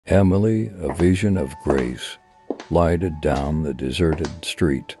Emily, a vision of grace, glided down the deserted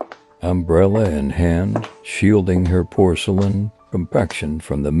street, umbrella in hand, shielding her porcelain complexion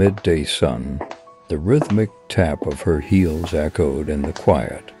from the midday sun. The rhythmic tap of her heels echoed in the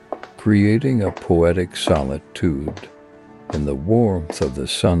quiet, creating a poetic solitude. In the warmth of the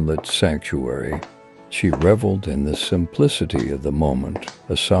sunlit sanctuary, she reveled in the simplicity of the moment,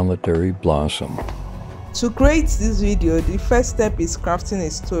 a solitary blossom. To create this video, the first step is crafting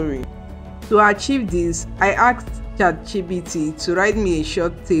a story. To achieve this, I asked ChatGPT to write me a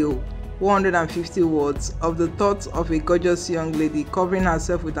short tale, 150 words, of the thoughts of a gorgeous young lady covering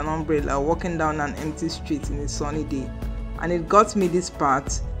herself with an umbrella walking down an empty street in a sunny day. And it got me this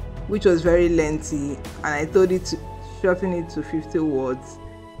part, which was very lengthy, and I told it to shorten it to 50 words,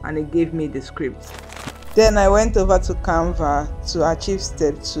 and it gave me the script. Then I went over to Canva to achieve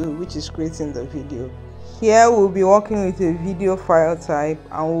step 2, which is creating the video. Here we'll be working with a video file type,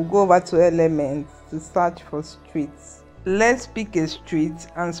 and we'll go over to elements to search for streets. Let's pick a street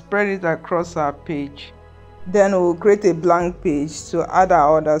and spread it across our page. Then we'll create a blank page to add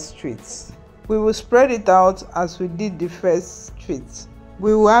our other streets. We will spread it out as we did the first street.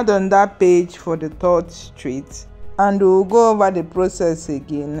 We will add on that page for the third street, and we'll go over the process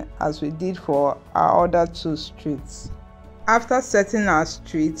again as we did for our other 2 streets. After setting our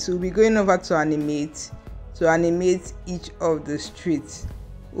streets, we'll be going over to animate each of the streets.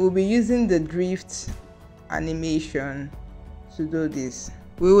 We'll be using the drift animation to do this.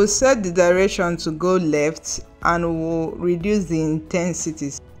 We will set the direction to go left, and we will reduce the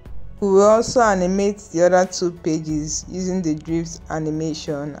intensity. We will also animate the other 2 pages using the drift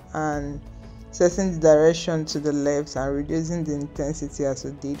animation and setting the direction to the left and reducing the intensity as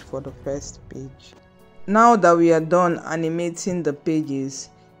we did for the first page. Now that we are done animating the pages,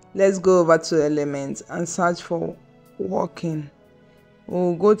 let's go over to elements and search for walking.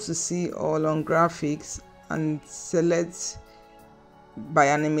 We'll go to see all on graphics and select by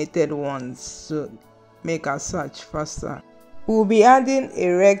animated ones to make our search faster. We'll be adding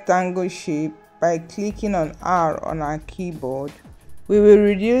a rectangle shape by clicking on R on our keyboard. We will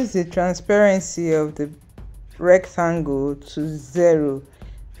reduce the transparency of the rectangle to 0.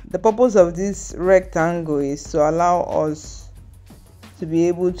 The purpose of this rectangle is to allow us to be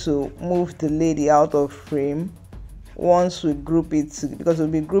able to move the lady out of frame once we group it, because we'll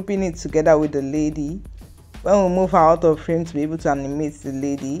be grouping it together with the lady. When we move her out of frame to be able to animate the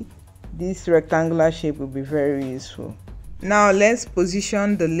lady, this rectangular shape will be very useful. Now let's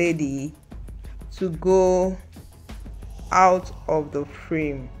position the lady to go out of the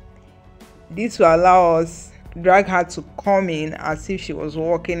frame. This will allow us to drag her to come in as if she was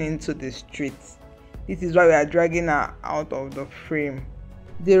walking into the street. This is why we are dragging her out of the frame.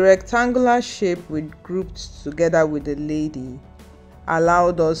 The rectangular shape we grouped together with the lady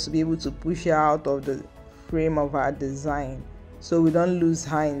allowed us to be able to push her out of the frame of our design, so we don't lose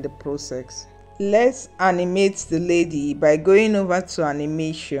her in the process. Let's animate the lady by going over to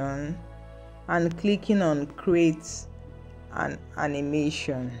animation and clicking on create an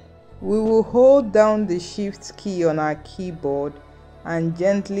animation. We will hold down the shift key on our keyboard and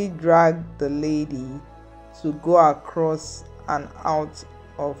gently drag the lady to go across and out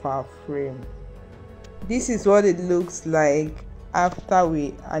of our frame. This is what it looks like after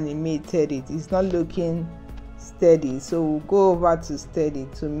we animated it. It's not looking steady, so we'll go over to steady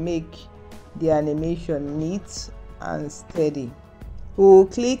to make the animation neat and steady. We'll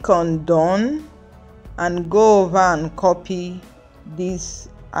click on done and go over and copy this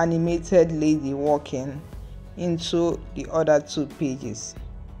animated lady walking into the other 2 pages.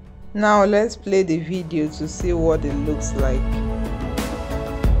 Now let's play the video to see what it looks like.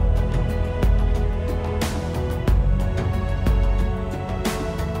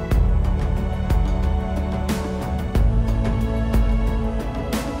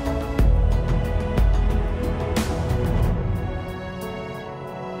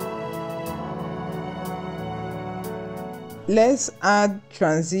 Let's add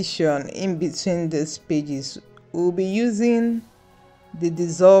transition in between these pages. We'll be using the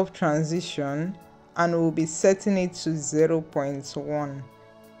dissolve transition and we'll be setting it to 0.1,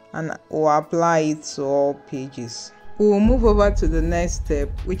 and we'll apply it to all pages. We'll move over to the next step,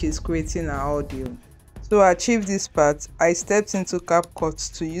 which is creating our audio. To achieve this part, I stepped into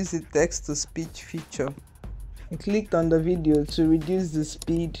CapCut to use the text-to-speech feature. I clicked on the video to reduce the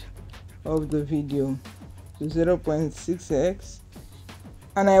speed of the video to 0.6x,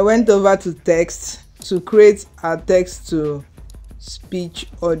 and I went over to text to create a text-to-speech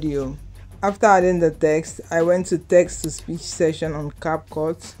audio. After adding the text, I went to text-to-speech section on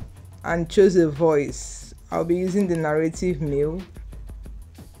CapCut and chose a voice. I'll be using the narrative male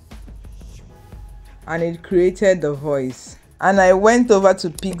and it created the voice. And I went over to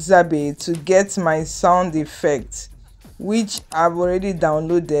Pixabay to get my sound effect, which I've already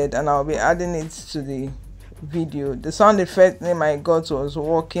downloaded, and I'll be adding it to the video. The sound effect name I got was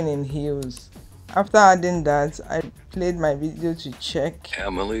Walking in Heels. After adding that, I played my video to check.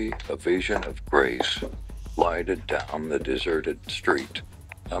 Emily, a vision of grace, glided down the deserted street.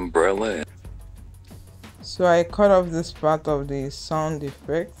 Umbrella. So I cut off this part of the sound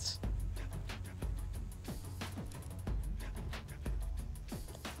effect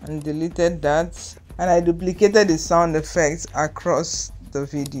and deleted that, and I duplicated the sound effects across the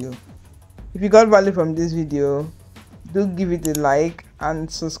video. If you got value from this video, do give it a like and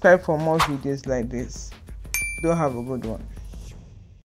subscribe for more videos like this. Do have a good one.